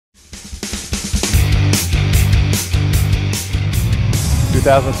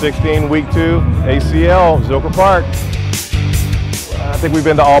2016, week 2, ACL, Zilker Park. I think we've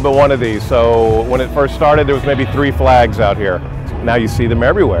been to all but one of these. So when it first started, there was maybe 3 flags out here. Now you see them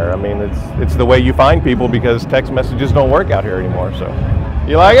everywhere. I mean, it's the way you find people because text messages don't work out here anymore. So,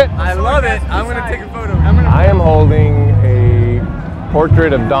 you like it? I love it. I'm gonna take a photo. I am holding a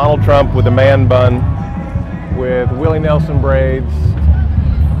portrait of Donald Trump with a man bun, with Willie Nelson braids.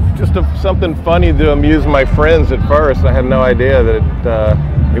 Just something funny to amuse my friends at first. I had no idea that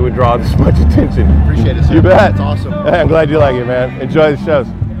it would draw this much attention. Appreciate it, sir. You bet. It's awesome. I'm glad you like it, man. Enjoy the shows.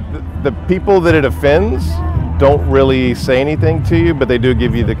 The people that it offends don't really say anything to you, but they do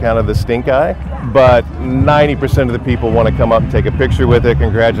give you the kind of the stink eye. But 90% of the people want to come up and take a picture with it,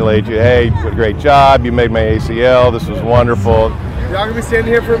 congratulate you. Hey, what a great job. You made my ACL. This was wonderful. Y'all gonna be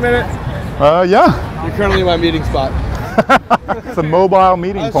standing here for a minute? Yeah. You're currently in my meeting spot. It's a mobile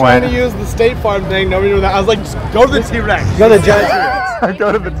meeting point. I was trying to use the State Farm thing. Nobody knew that. I was like, just go to the T-Rex. Go to the giant T-Rex.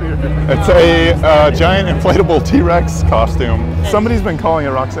 Go to the T-Rex. It's a giant inflatable T-Rex costume. Somebody's been calling it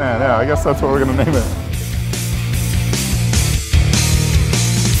Roxanne. Yeah, I guess that's what we're gonna name it.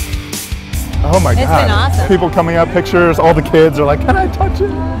 Oh my God. It's been awesome. People coming up, pictures, all the kids are like, can I touch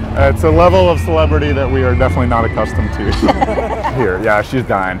it? It's a level of celebrity that we are definitely not accustomed to. Here, yeah, she's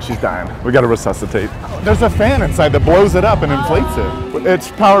dying, We gotta resuscitate. There's a fan inside that blows it up and inflates it.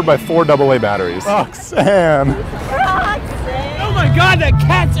 It's powered by 4 AA batteries. Roxanne. Oh my God, that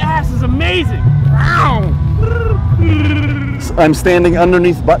cat's ass is amazing. I'm standing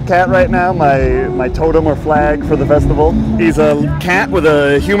underneath Butt Cat right now, my totem or flag for the festival. He's a cat with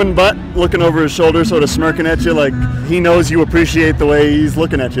a human butt looking over his shoulder, sort of smirking at you like he knows you appreciate the way he's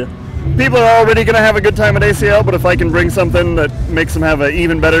looking at you. People are already going to have a good time at ACL, but if I can bring something that makes them have an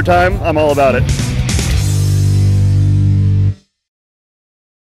even better time, I'm all about it.